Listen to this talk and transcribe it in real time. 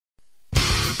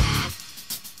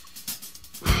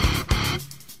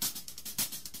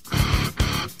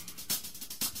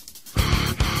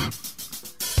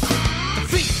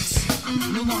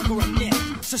no longer a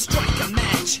myth, so strike a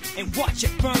match and watch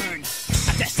it burn.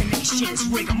 Our destination is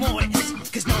rigor mortis,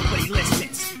 cause nobody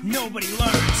listens, nobody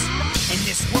learns. And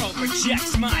this world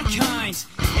rejects my kind,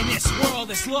 and this world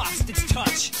has lost its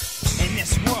touch, and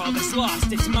this world has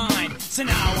lost its mind, so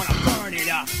now I wanna burn it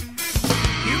up.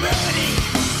 Humility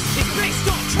is based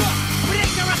on trust, but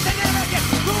ignorance and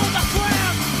arrogance rule the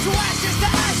ground. To ashes to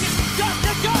ashes, dust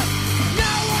to dust,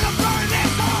 now I wanna burn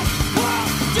this whole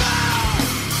world down.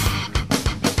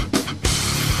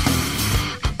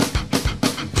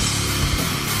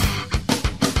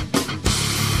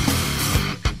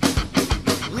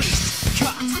 Leashed,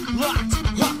 cut, locked,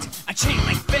 hooked, a chain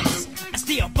link fence, a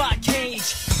steel barred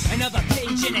cage, another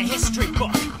page in a history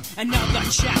book, another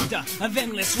chapter of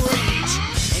endless rage.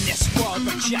 And this world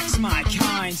rejects my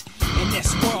kind, and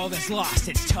this world has lost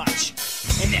its touch,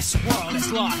 and this world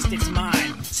has lost its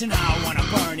mind, so now I wanna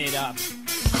burn it up.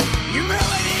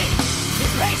 Humility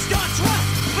is based on trust,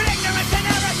 but ignorance and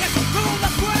arrogance rule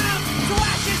the ground. To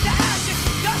ashes to ashes,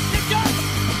 dust to dust,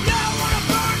 now I wanna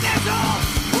burn this whole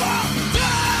world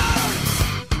down.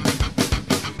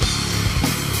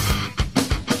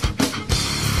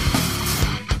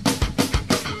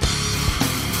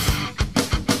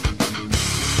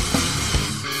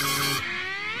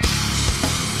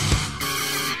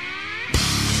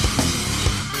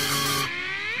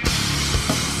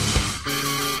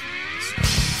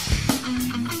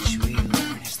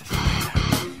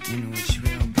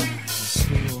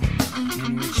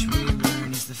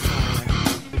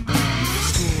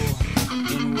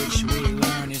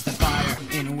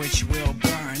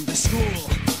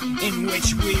 In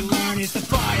which we learn is the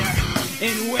fire,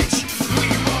 in which we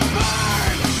will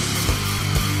burn.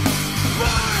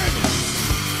 Burn!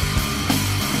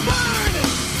 Burn!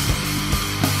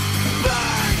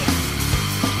 Burn!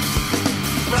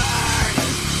 Burn! Burn!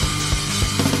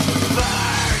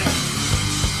 Burn!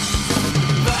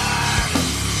 Burn!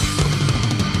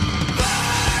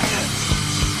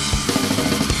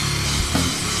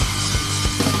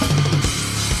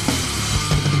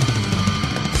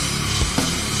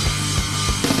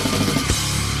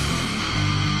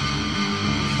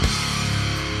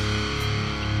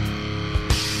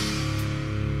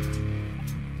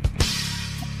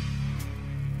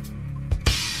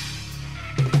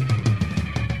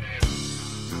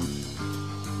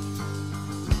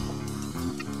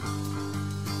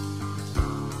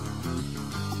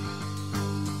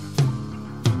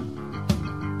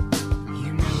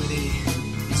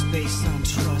 Based on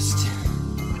trust,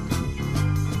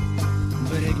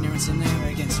 but ignorance and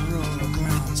arrogance rule the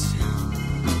grounds.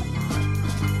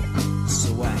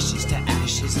 So ashes to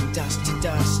ashes and dust to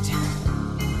dust.